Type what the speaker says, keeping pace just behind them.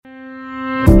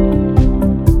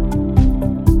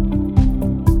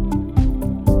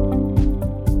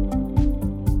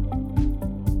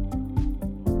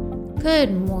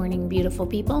Good morning, beautiful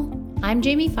people. I'm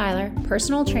Jamie Filer,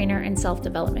 personal trainer and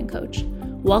self-development coach.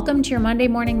 Welcome to your Monday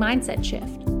morning mindset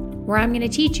shift, where I'm going to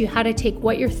teach you how to take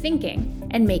what you're thinking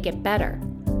and make it better.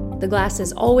 The glass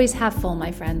is always half full,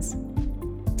 my friends.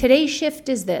 Today's shift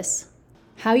is this: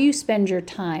 how you spend your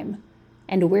time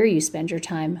and where you spend your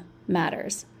time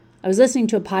matters. I was listening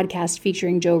to a podcast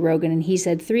featuring Joe Rogan, and he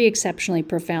said 3 exceptionally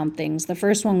profound things. The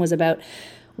first one was about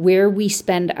where we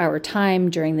spend our time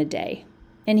during the day.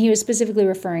 And he was specifically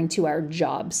referring to our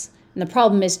jobs. And the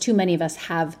problem is too many of us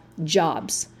have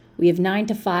jobs. We have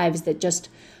 9-to-5s that just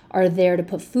are there to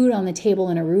put food on the table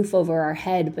and a roof over our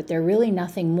head, but they're really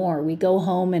nothing more. We go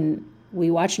home and we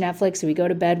watch Netflix, we go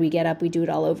to bed, we get up, we do it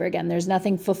all over again. There's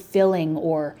nothing fulfilling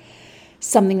or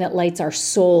something that lights our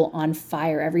soul on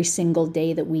fire every single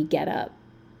day that we get up.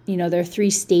 You know, there are 3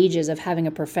 stages of having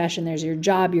a profession. There's your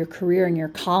job, your career, and your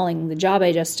calling. The job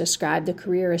I just described, the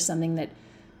career, is something that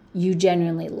you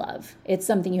genuinely love. It's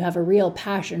something you have a real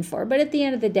passion for. But at the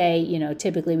end of the day, you know,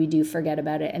 typically we do forget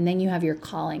about it. And then you have your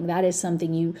calling. That is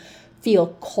something you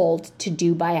feel called to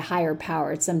do by a higher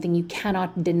power. It's something you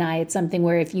cannot deny. It's something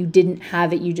where if you didn't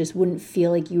have it, you just wouldn't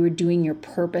feel like you were doing your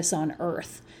purpose on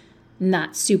earth. And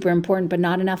that's super important, but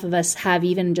not enough of us have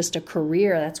even just a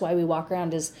career. That's why we walk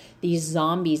around as these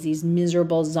zombies, these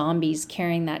miserable zombies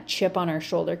carrying that chip on our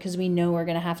shoulder, because we know we're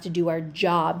going to have to do our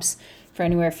jobs for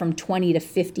anywhere from 20 to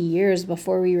 50 years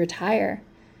before we retire.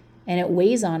 And it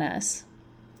weighs on us.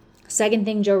 Second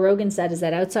thing Joe Rogan said is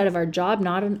that outside of our job,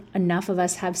 not enough of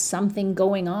us have something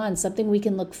going on, something we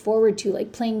can look forward to,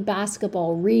 like playing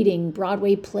basketball, reading,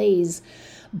 Broadway plays,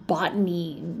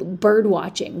 botany, bird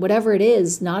watching, whatever it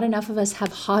is. Not enough of us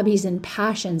have hobbies and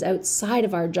passions outside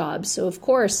of our jobs. So of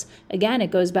course, again,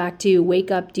 it goes back to wake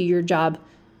up, do your job,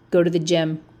 go to the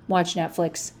gym, watch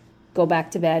Netflix, go back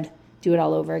to bed, do it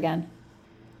all over again.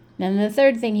 And the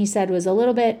third thing he said was a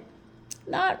little bit,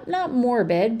 not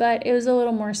morbid, but it was a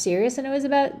little more serious. And it was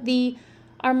about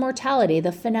our mortality,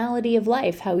 the finality of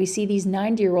life, how we see these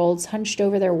 90-year-olds hunched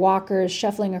over their walkers,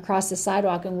 shuffling across the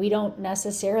sidewalk. And we don't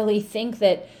necessarily think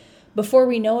that before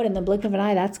we know it, in the blink of an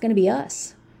eye, that's going to be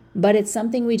us. But it's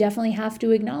something we definitely have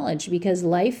to acknowledge, because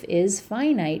life is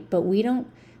finite, but we don't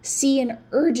see an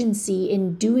urgency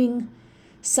in doing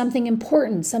something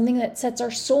important, something that sets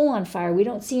our soul on fire. We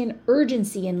don't see an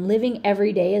urgency in living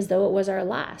every day as though it was our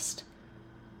last.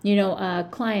 You know, a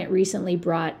client recently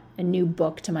brought a new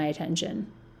book to my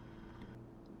attention.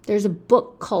 There's a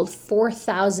book called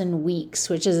 4,000 Weeks,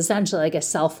 which is essentially like a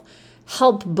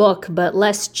self-help book, but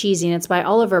less cheesy. And it's by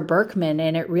Oliver Burkeman.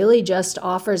 And it really just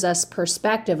offers us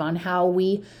perspective on how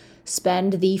we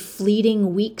spend the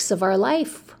fleeting weeks of our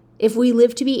life. If we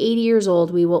live to be 80 years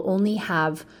old, we will only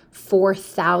have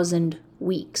 4,000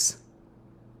 weeks.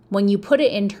 When you put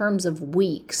it in terms of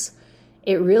weeks,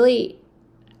 it really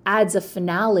adds a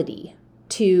finality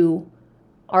to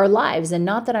our lives. And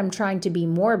not that I'm trying to be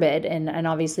morbid, and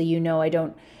obviously, you know,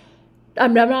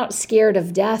 I'm not scared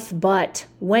of death, but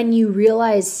when you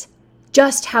realize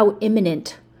just how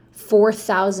imminent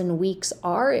 4,000 weeks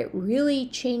are, it really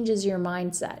changes your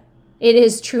mindset. It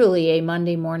is truly a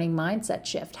Monday morning mindset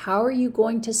shift. How are you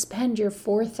going to spend your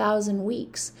 4,000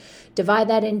 weeks? Divide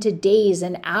that into days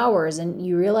and hours, and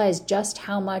you realize just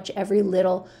how much every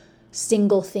little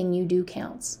single thing you do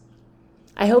counts.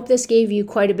 I hope this gave you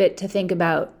quite a bit to think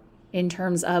about in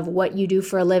terms of what you do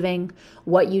for a living,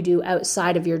 what you do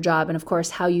outside of your job, and of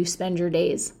course, how you spend your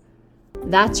days.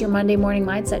 That's your Monday morning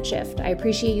mindset shift. I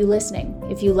appreciate you listening.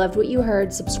 If you loved what you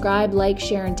heard, subscribe, like,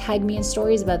 share, and tag me in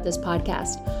stories about this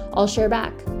podcast. I'll share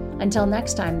back. Until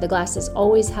next time, the glass is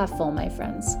always half full, my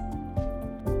friends.